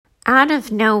Out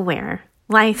of nowhere,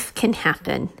 life can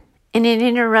happen, and it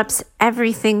interrupts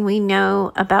everything we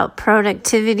know about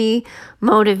productivity,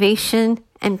 motivation,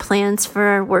 and plans for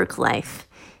our work life.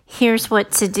 Here's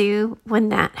what to do when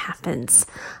that happens.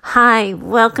 Hi,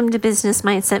 welcome to Business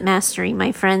Mindset Mastery,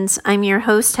 my friends. I'm your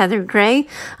host, Heather Gray.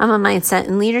 I'm a mindset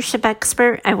and leadership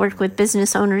expert. I work with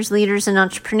business owners, leaders, and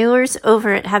entrepreneurs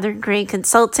over at Heather Gray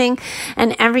Consulting.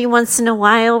 And every once in a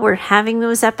while, we're having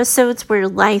those episodes where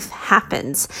life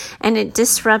happens and it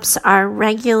disrupts our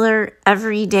regular,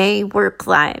 everyday work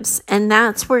lives. And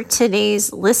that's where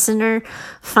today's listener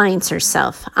finds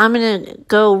herself. I'm going to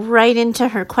go right into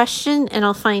her question and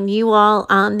I'll find you all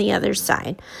on the other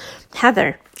side.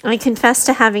 Heather, I confess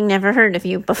to having never heard of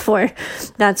you before.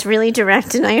 That's really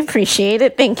direct and I appreciate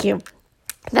it. Thank you.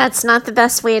 That's not the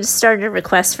best way to start a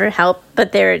request for help,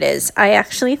 but there it is. I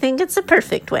actually think it's a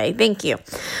perfect way. Thank you.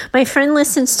 My friend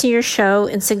listens to your show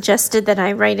and suggested that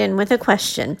I write in with a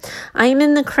question. I am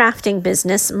in the crafting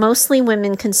business, mostly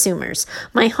women consumers.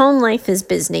 My home life is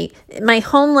busy. My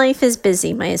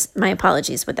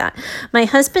apologies with that. My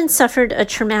husband suffered a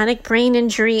traumatic brain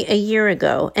injury a year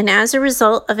ago, and as a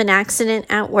result of an accident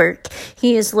at work,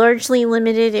 he is largely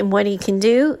limited in what he can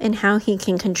do and how he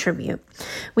can contribute.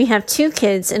 We have 2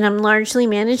 kids, and I'm largely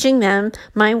managing them,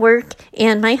 my work,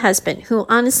 and my husband, who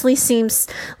honestly seems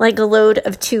like a load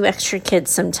of 2 extra kids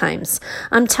sometimes.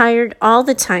 I'm tired all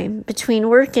the time. Between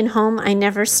work and home, I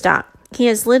never stop. He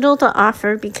has little to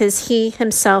offer because he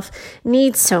himself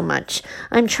needs so much.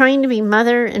 I'm trying to be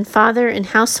mother and father and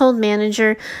household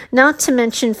manager, not to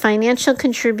mention financial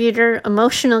contributor,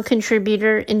 emotional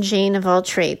contributor, and Jane of all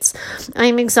trades.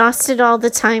 I'm exhausted all the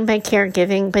time by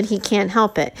caregiving, but he can't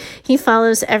help it. He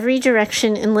follows every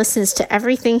direction and listens to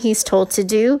everything he's told to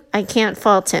do. I can't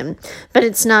fault him, but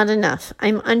it's not enough.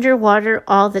 I'm underwater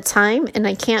all the time and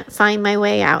I can't find my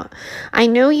way out. I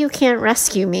know you can't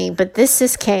rescue me, but this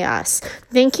is chaos.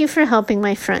 Thank you for helping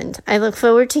my friend. I look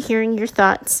forward to hearing your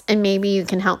thoughts, and maybe you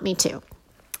can help me too.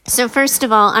 So first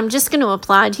of all, I'm just going to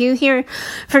applaud you here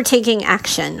for taking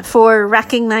action, for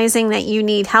recognizing that you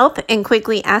need help and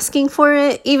quickly asking for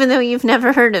it, even though you've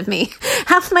never heard of me.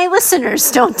 Half my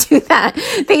listeners don't do that.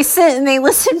 They sit and they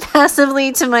listen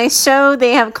passively to my show.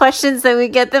 They have questions that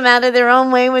would get them out of their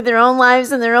own way with their own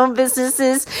lives and their own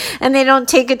businesses, and they don't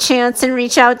take a chance and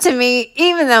reach out to me,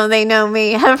 even though they know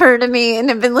me, have heard of me, and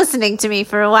have been listening to me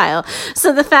for a while.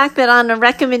 So the fact that on a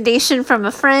recommendation from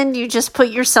a friend, you just put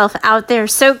yourself out there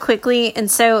so quickly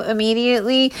and so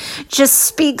immediately just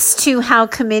speaks to how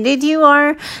committed you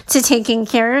are to taking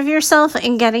care of yourself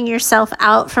and getting yourself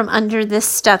out from under this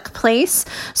stuck place.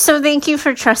 So thank you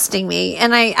for trusting me.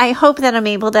 And I hope that I'm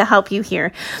able to help you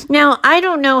here. Now, I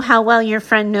don't know how well your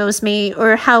friend knows me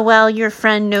or how well your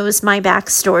friend knows my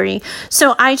backstory.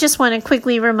 So I just want to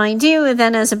quickly remind you, and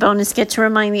then as a bonus, get to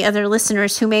remind the other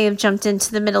listeners who may have jumped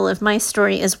into the middle of my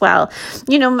story as well.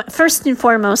 You know, first and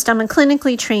foremost, I'm a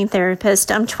clinically trained therapist.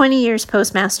 I'm 20 years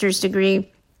post-master's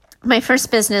degree. My first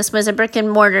business was a brick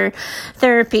and mortar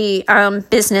therapy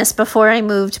business before I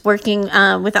moved working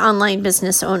with online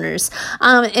business owners.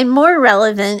 And more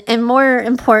relevant and more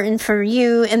important for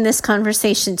you in this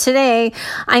conversation today,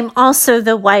 I'm also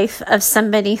the wife of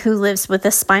somebody who lives with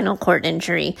a spinal cord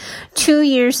injury. 2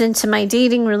 years into my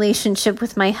dating relationship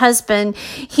with my husband,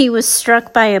 he was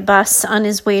struck by a bus on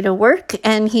his way to work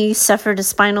and he suffered a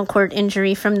spinal cord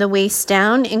injury from the waist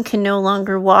down and can no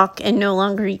longer walk and no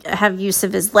longer have use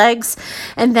of his legs.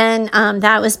 And then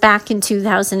that was back in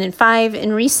 2005.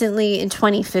 And recently in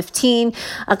 2015,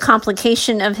 a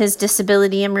complication of his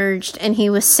disability emerged and he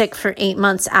was sick for 8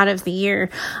 months out of the year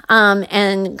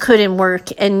and couldn't work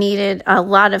and needed a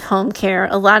lot of home care,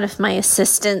 a lot of my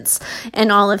assistance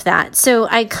and all of that. So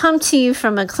I come to you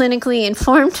from a clinically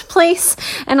informed place,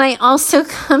 and I also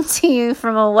come to you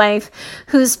from a wife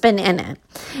who's been in it.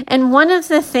 And one of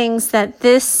the things that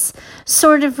this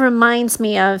sort of reminds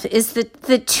me of is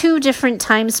the 2 different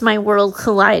times my world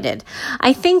collided.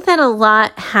 I think that a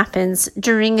lot happens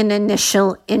during an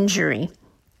initial injury.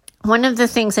 One of the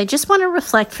things I just want to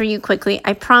reflect for you quickly,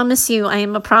 I promise you I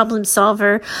am a problem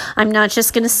solver. I'm not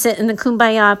just going to sit in the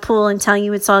kumbaya pool and tell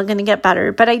you it's all going to get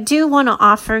better, but I do want to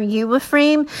offer you a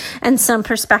frame and some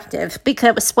perspective,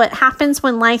 because what happens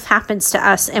when life happens to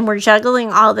us and we're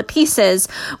juggling all the pieces,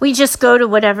 we just go to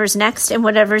whatever's next and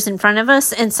whatever's in front of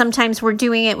us. And sometimes we're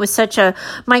doing it with such a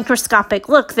microscopic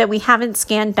look that we haven't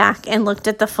scanned back and looked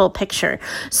at the full picture.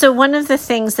 So one of the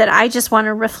things that I just want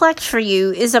to reflect for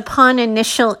you is upon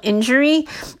initial injury,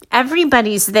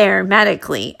 everybody's there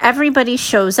medically. Everybody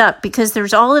shows up because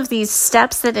there's all of these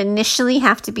steps that initially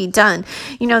have to be done.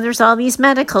 You know, there's all these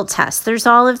medical tests. There's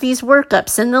all of these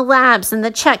workups and the labs and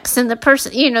the checks and the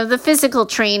person, you know, the physical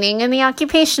training and the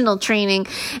occupational training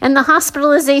and the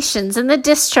hospitalizations and the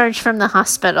discharge from the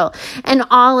hospital and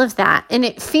all of that. And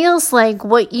it feels like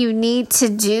what you need to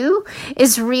do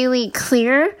is really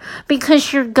clear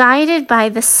because you're guided by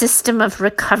the system of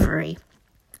recovery.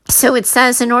 So it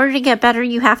says, in order to get better,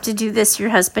 you have to do this.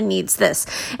 Your husband needs this.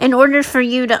 In order for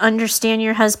you to understand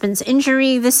your husband's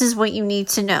injury, this is what you need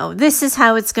to know. This is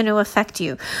how it's going to affect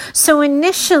you. So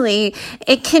initially,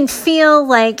 it can feel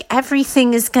like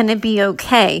everything is going to be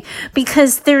okay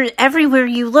because everywhere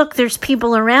you look, there's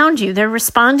people around you. They're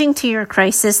responding to your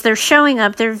crisis. They're showing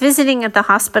up. They're visiting at the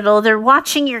hospital. They're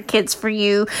watching your kids for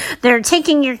you. They're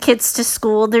taking your kids to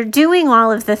school. They're doing all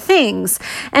of the things.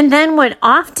 And then what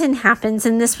often happens,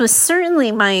 and this was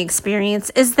certainly my experience,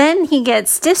 is then he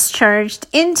gets discharged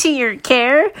into your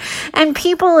care and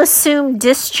people assume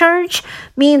discharge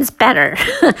means better.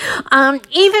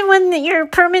 Even when you're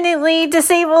permanently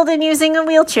disabled and using a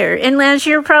wheelchair, and as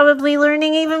you're probably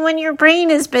learning, even when your brain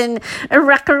has been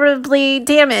irreparably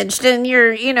damaged and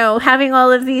you're, you know, having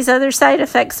all of these other side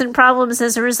effects and problems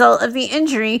as a result of the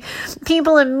injury,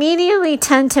 people immediately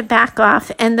tend to back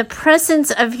off, and the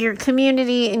presence of your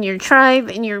community and your tribe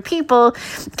and your people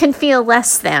can feel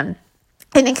less than.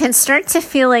 And it can start to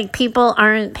feel like people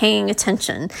aren't paying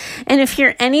attention. And if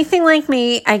you're anything like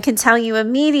me, I can tell you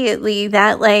immediately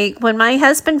that, like, when my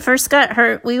husband first got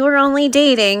hurt, we were only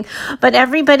dating, but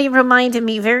everybody reminded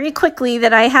me very quickly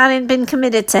that I hadn't been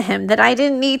committed to him, that I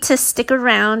didn't need to stick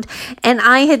around, and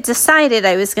I had decided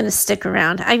I was going to stick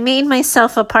around. I made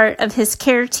myself a part of his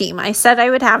care team. I said I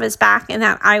would have his back and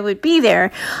that I would be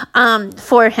there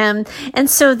for him. And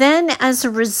so then, as a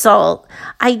result,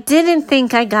 I didn't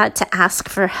think I got to ask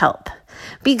for help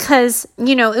because,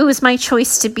 you know, it was my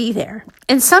choice to be there.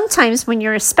 And sometimes when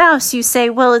you're a spouse, you say,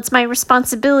 well, it's my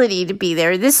responsibility to be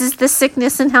there. This is the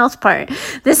sickness and health part.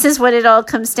 This is what it all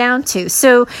comes down to.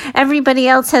 So everybody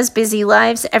else has busy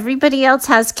lives. Everybody else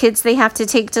has kids they have to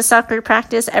take to soccer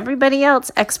practice. Everybody else,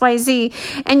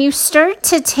 XYZ. And you start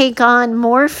to take on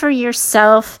more for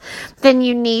yourself than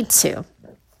you need to.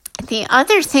 The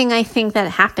other thing I think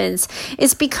that happens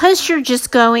is because you're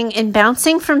just going and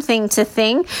bouncing from thing to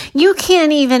thing, you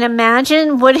can't even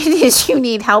imagine what it is you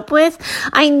need help with.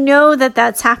 I know that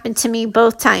that's happened to me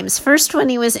both times. First when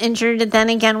he was injured and then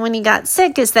again when he got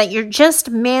sick, is that you're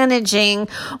just managing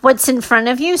what's in front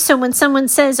of you. So when someone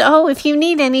says, oh, if you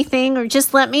need anything or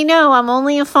just let me know, I'm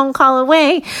only a phone call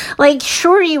away, like,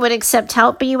 sure, you would accept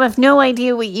help, but you have no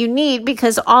idea what you need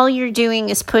because all you're doing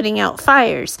is putting out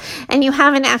fires and you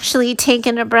haven't actually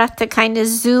taken a breath to kind of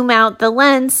zoom out the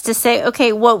lens to say,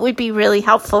 okay, what would be really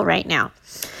helpful right now?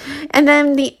 And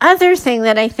then the other thing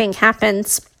that I think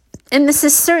happens, and this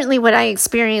is certainly what I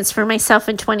experienced for myself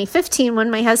in 2015 when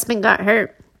my husband got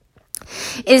hurt,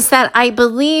 is that I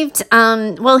believed,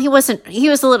 he was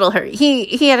a little hurt.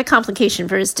 He had a complication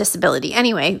for his disability.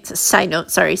 Anyway,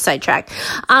 sidetrack.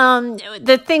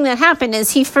 The thing that happened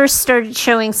is he first started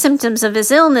showing symptoms of his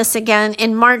illness again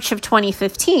in March of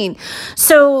 2015.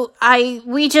 So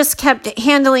we just kept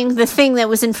handling the thing that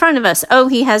was in front of us. Oh,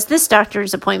 he has this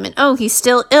doctor's appointment. Oh, he's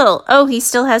still ill. Oh, he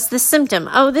still has this symptom.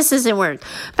 Oh, this isn't work.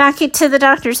 Back to the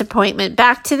doctor's appointment.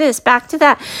 Back to this, back to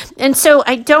that. And so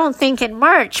I don't think in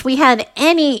March we had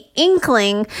any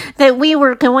inkling that we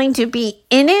were going to be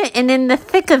in it and in the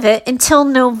thick of it until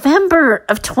November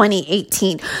of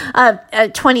 2015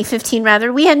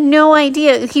 rather. We had no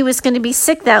idea he was going to be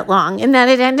sick that long and that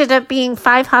it ended up being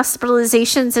 5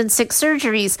 hospitalizations and 6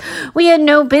 surgeries. We had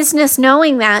no business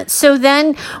knowing that. So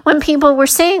then when people were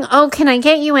saying, oh, can I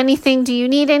get you anything? Do you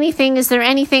need anything? Is there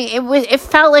anything? It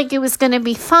felt like it was going to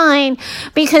be fine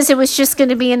because it was just going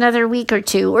to be another week or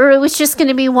two, or it was just going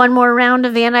to be one more round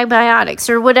of antibiotics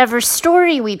or whatever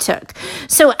story we took.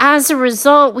 So as a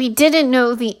result, we didn't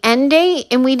know the end date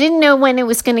and we didn't know when it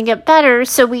was going to get better.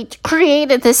 So we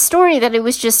created this story that it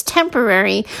was just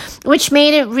temporary, which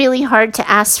made it really hard to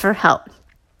ask for help.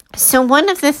 So one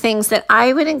of the things that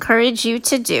I would encourage you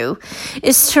to do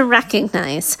is to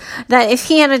recognize that if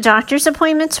he had a doctor's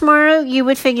appointment tomorrow, you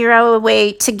would figure out a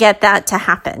way to get that to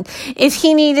happen. If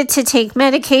he needed to take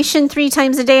medication 3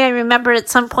 times a day, I remember at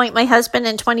some point my husband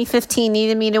in 2015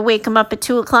 needed me to wake him up at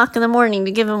 2:00 in the morning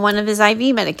to give him one of his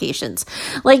IV medications.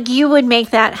 Like, you would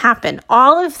make that happen.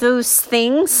 All of those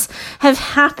things have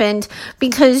happened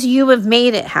because you have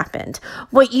made it happen.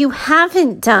 What you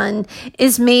haven't done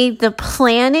is made the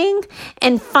planning doing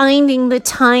and finding the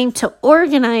time to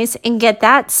organize and get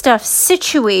that stuff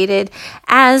situated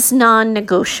as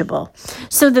non-negotiable.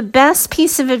 So the best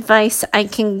piece of advice I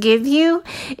can give you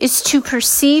is to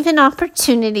perceive an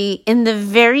opportunity in the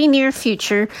very near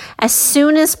future, as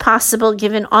soon as possible,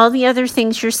 given all the other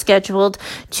things you're scheduled,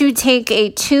 to take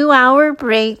a 2-hour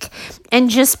break and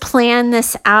just plan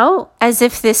this out as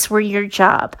if this were your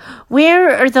job.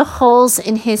 Where are the holes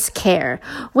in his care?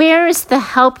 Where is the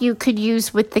help you could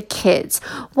use with the kids?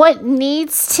 What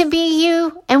needs to be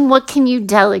you and what can you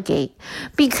delegate?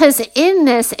 Because in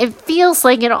this, it feels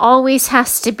like it always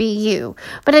has to be you.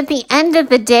 But at the end of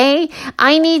the day,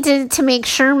 I needed to make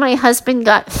sure my husband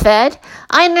got fed.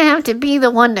 I didn't have to be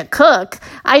the one to cook.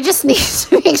 I just needed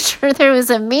to make sure there was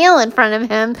a meal in front of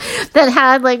him that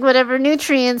had like whatever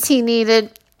nutrients he needed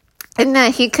and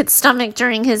that he could stomach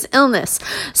during his illness.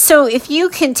 So if you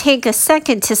can take a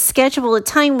second to schedule a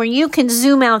time where you can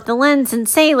zoom out the lens and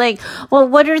say like, well,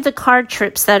 what are the car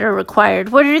trips that are required?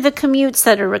 What are the commutes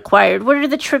that are required? What are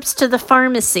the trips to the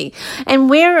pharmacy? And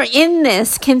where in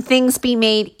this can things be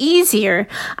made easier?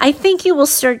 I think you will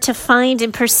start to find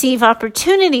and perceive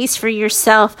opportunities for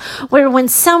yourself where when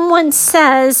someone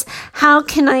says, how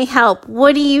can I help?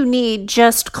 What do you need?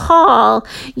 Just call.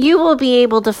 You will be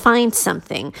able to find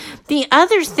something. The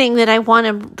other thing that I want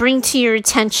to bring to your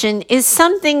attention is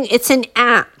something, it's an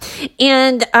app.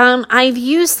 And I've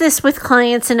used this with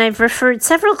clients and I've referred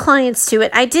several clients to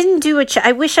it. I didn't do a check.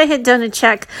 I wish I had done a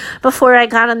check before I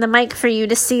got on the mic for you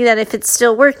to see that if it's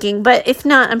still working. But if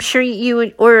not, I'm sure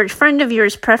you or a friend of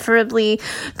yours preferably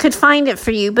could find it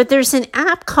for you. But there's an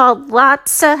app called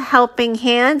Lotsa Helping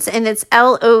Hands, and it's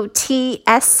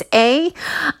LOTSA.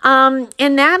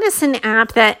 And that is an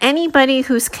app that anybody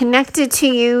who's connected to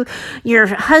you, your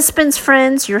husband's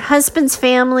friends, your husband's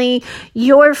family,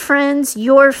 your friends,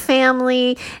 your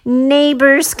family,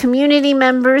 neighbors, community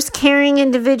members, caring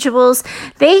individuals,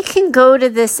 they can go to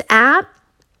this app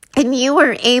and you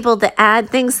are able to add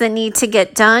things that need to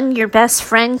get done. Your best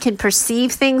friend can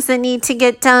perceive things that need to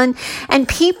get done. And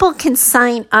people can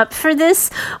sign up for this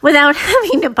without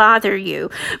having to bother you.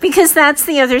 Because that's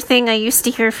the other thing I used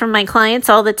to hear from my clients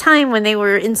all the time when they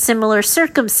were in similar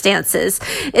circumstances,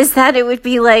 is that it would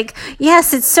be like,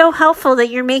 yes, it's so helpful that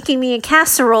you're making me a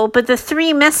casserole, but the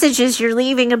 3 messages you're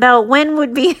leaving about when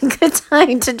would be a good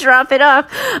time to drop it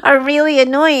off are really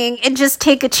annoying, and just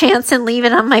take a chance and leave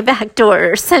it on my back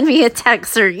door or send me a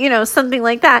text or, something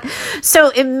like that. So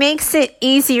it makes it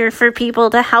easier for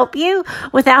people to help you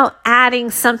without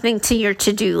adding something to your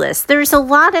to-do list. There's a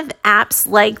lot of apps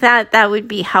like that that would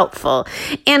be helpful.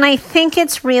 And I think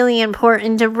it's really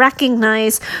important to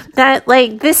recognize that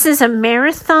this is a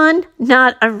marathon,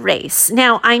 not a race.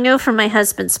 Now, I know from my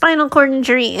husband's spinal cord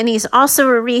injury, and he's also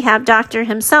a rehab doctor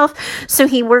himself, so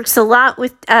he works a lot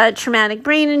with traumatic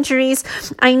brain injuries.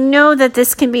 I know that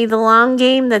this can be the long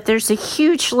game, that there's a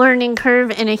huge learning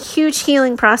curve and a huge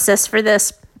healing process for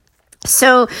this.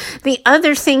 So the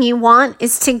other thing you want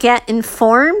is to get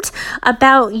informed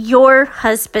about your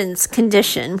husband's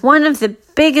condition. One of the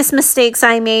biggest mistakes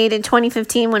I made in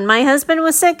 2015 when my husband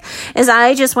was sick is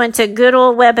I just went to good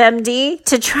old WebMD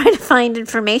to try to find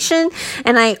information,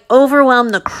 and I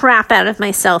overwhelmed the crap out of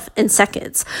myself in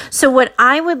seconds. So what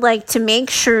I would like to make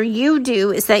sure you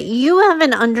do is that you have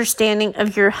an understanding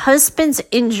of your husband's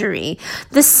injury,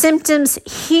 the symptoms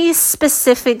he's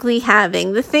specifically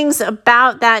having, the things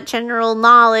about that general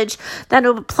knowledge that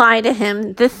will apply to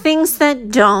him, the things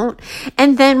that don't,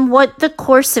 and then what the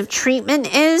course of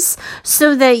treatment is,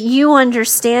 so that you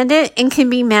understand it and can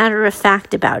be matter of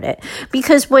fact about it.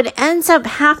 Because what ends up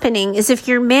happening is if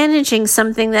you're managing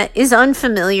something that is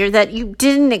unfamiliar, that you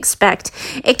didn't expect,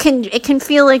 it can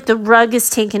feel like the rug is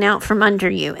taken out from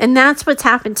under you. And that's what's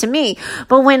happened to me.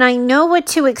 But when I know what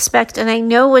to expect and I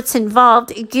know what's involved,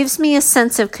 it gives me a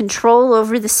sense of control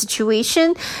over the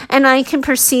situation, and I can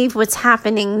perceive what's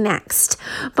happening next.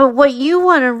 But what you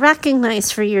want to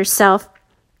recognize for yourself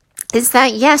is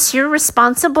that, yes, you're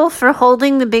responsible for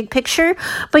holding the big picture,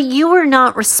 but you are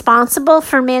not responsible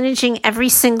for managing every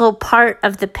single part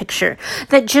of the picture.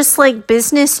 That just like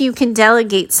business, you can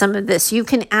delegate some of this. You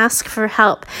can ask for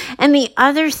help. And the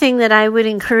other thing that I would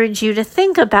encourage you to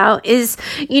think about is,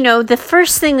 the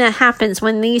first thing that happens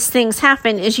when these things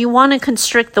happen is you want to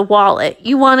constrict the wallet.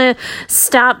 You want to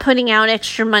stop putting out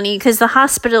extra money because the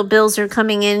hospital bills are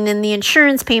coming in and the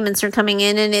insurance payments are coming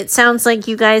in. And it sounds like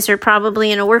you guys are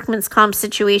probably in a workman's workman's comp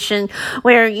situation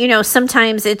where,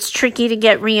 sometimes it's tricky to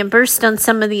get reimbursed on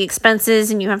some of the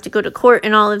expenses and you have to go to court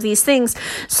and all of these things.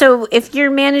 So if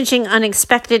you're managing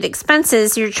unexpected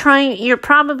expenses, you're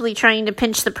probably trying to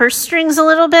pinch the purse strings a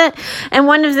little bit. And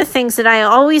one of the things that I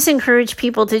always encourage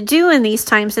people to do in these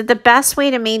times, that the best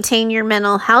way to maintain your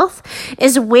mental health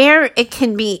is where it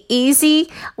can be easy,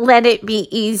 let it be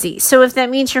easy. So if that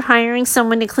means you're hiring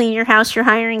someone to clean your house, you're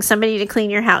hiring somebody to clean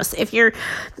your house. If you're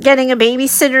getting a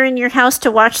babysitter in your house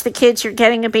to watch the kids, you're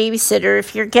getting a babysitter.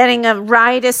 If you're getting a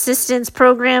ride assistance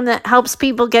program that helps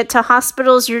people get to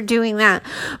hospitals, you're doing that.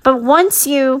 But once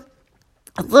you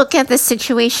look at the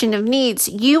situation of needs,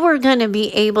 you are going to be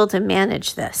able to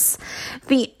manage this.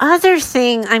 The other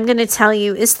thing I'm going to tell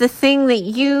you is the thing that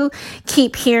you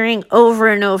keep hearing over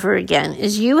and over again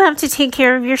is you have to take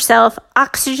care of yourself,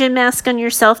 oxygen mask on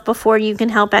yourself before you can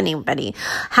help anybody.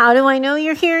 How do I know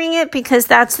you're hearing it? Because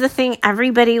that's the thing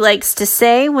everybody likes to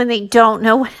say when they don't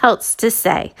know what else to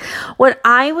say. What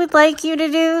I would like you to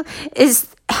do is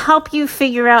help you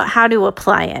figure out how to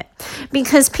apply it.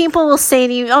 Because people will say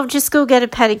to you, oh, just go get a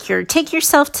pedicure, take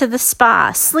yourself to the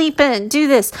spa, sleep in, do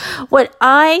this. What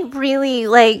I really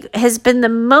like has been the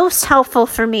most helpful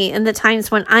for me in the times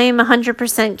when I am 100%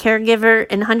 caregiver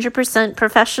and 100%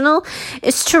 professional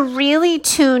is to really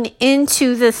tune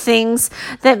into the things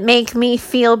that make me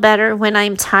feel better when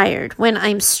I'm tired, when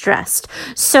I'm stressed.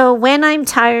 So when I'm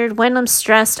tired, when I'm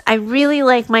stressed, I really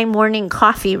like my morning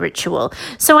coffee ritual.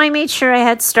 So I made sure I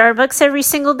had Starbucks every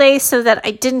single day so that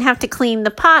I didn't have to clean the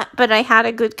pot, but I had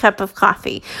a good cup of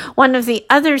coffee. One of the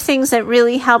other things that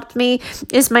really helped me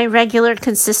is my regular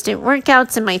consistent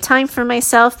workouts and my time for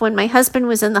myself. When my husband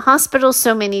was in the hospital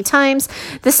so many times,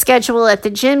 the schedule at the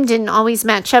gym didn't always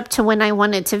match up to when I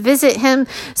wanted to visit him.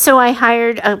 So I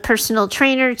hired a personal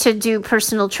trainer to do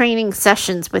personal training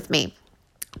sessions with me.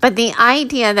 But the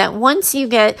idea that once you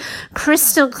get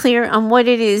crystal clear on what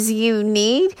it is you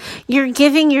need, you're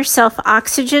giving yourself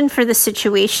oxygen for the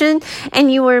situation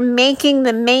and you are making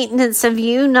the maintenance of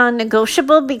you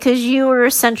non-negotiable because you are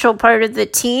a central part of the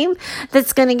team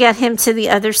that's going to get him to the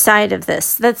other side of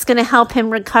this. That's going to help him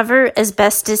recover as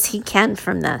best as he can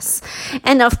from this.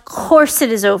 And of course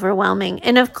it is overwhelming.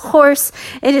 And of course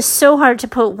it is so hard to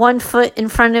put one foot in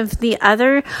front of the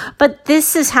other, but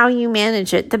this is how you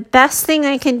manage it. The best thing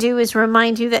I can do is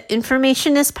remind you that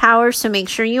information is power, so make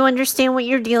sure you understand what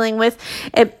you're dealing with.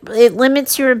 It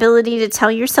limits your ability to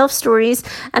tell yourself stories.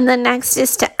 And the next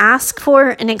is to ask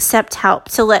for and accept help,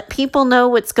 to let people know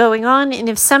what's going on. And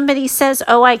if somebody says,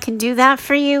 oh, I can do that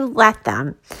for you, let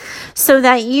them, so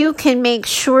that you can make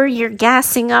sure you're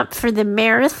gassing up for the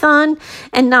marathon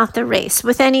and not the race.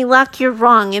 With any luck, you're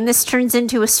wrong, and this turns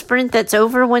into a sprint that's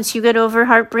over once you get over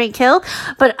Heartbreak Hill.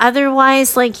 But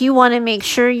otherwise, you want to make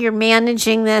sure you're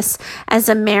managing this as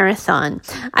a marathon.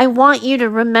 I want you to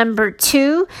remember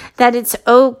too that it's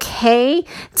okay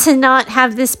to not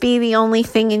have this be the only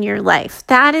thing in your life.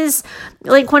 That is,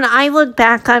 when I look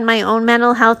back on my own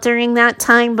mental health during that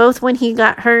time, both when he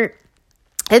got hurt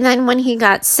and then when he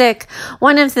got sick,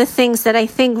 one of the things that I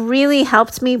think really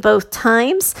helped me both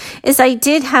times is I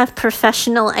did have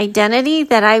professional identity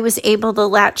that I was able to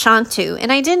latch onto. And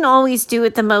I didn't always do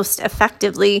it the most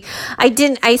effectively.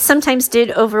 I sometimes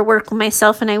did overwork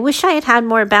myself, and I wish I had had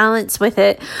more balance with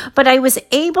it. But I was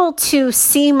able to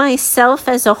see myself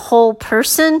as a whole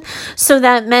person. So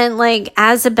that meant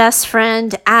as a best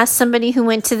friend, as somebody who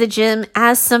went to the gym,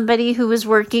 as somebody who was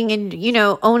working and,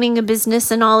 owning a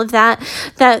business and all of that.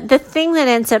 That the thing that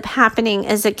ends up happening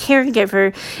as a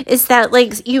caregiver is that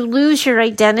you lose your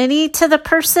identity to the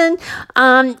person.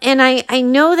 And I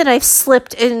know that I've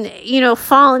slipped and,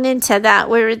 fallen into that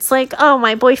where it's oh,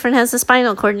 my boyfriend has a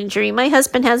spinal cord injury. My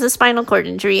husband has a spinal cord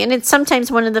injury. And it's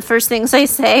sometimes one of the first things I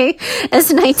say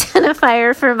as an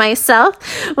identifier for myself,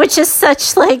 which is such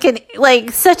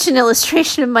such an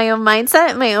illustration of my own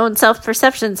mindset, my own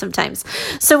self-perception sometimes.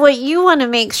 So what you want to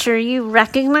make sure you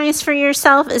recognize for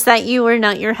yourself is that you are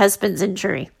not your husband's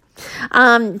injury.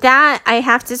 That, I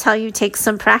have to tell you, takes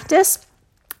some practice.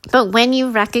 But when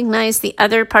you recognize the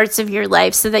other parts of your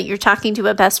life, so that you're talking to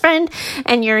a best friend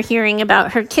and you're hearing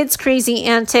about her kids' crazy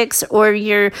antics, or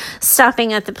you're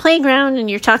stopping at the playground and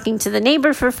you're talking to the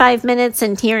neighbor for 5 minutes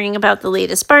and hearing about the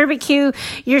latest barbecue,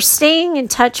 you're staying in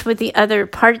touch with the other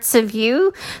parts of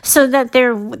you so that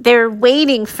they're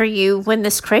waiting for you when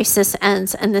this crisis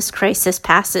ends and this crisis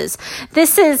passes.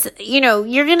 This is,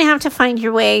 you're going to have to find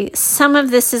your way. Some of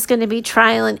this is going to be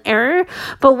trial and error,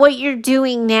 but what you're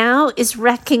doing now is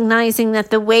recognizing recognizing that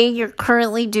the way you're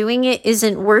currently doing it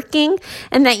isn't working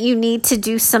and that you need to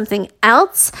do something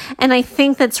else. And I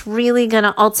think that's really going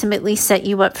to ultimately set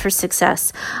you up for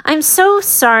success. I'm so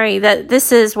sorry that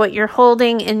this is what you're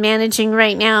holding and managing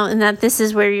right now and that this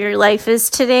is where your life is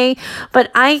today.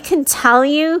 But I can tell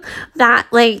you that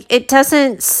it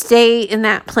doesn't stay in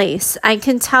that place. I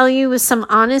can tell you with some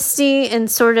honesty and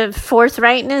sort of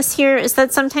forthrightness here is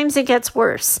that sometimes it gets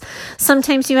worse.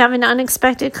 Sometimes you have an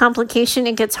unexpected complication.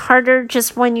 It gets harder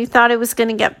just when you thought it was going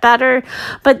to get better.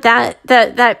 But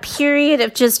that period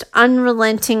of just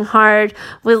unrelenting hard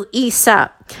will ease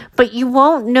up. But you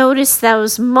won't notice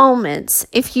those moments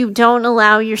if you don't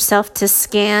allow yourself to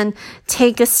scan,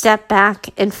 take a step back,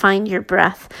 and find your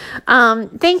breath.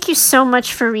 Thank you so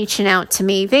much for reaching out to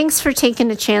me. Thanks for taking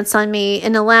a chance on me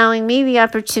and allowing me the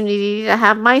opportunity to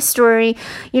have my story,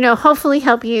 hopefully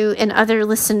help you and other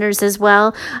listeners as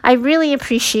well. I really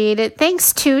appreciate it.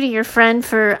 Thanks too to your friend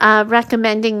for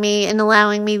recommending me and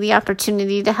allowing me the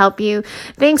opportunity to help you.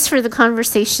 Thanks for the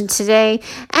conversation today.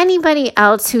 Anybody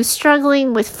else who's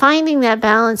struggling with finding that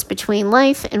balance between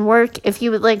life and work, if you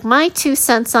would like my 2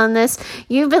 cents on this,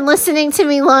 you've been listening to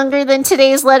me longer than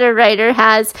today's letter writer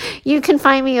has. You can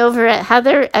find me over at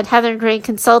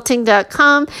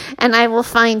heathergrayconsulting.com, and I will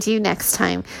find you next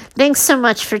time. Thanks so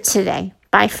much for today.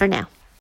 Bye for now.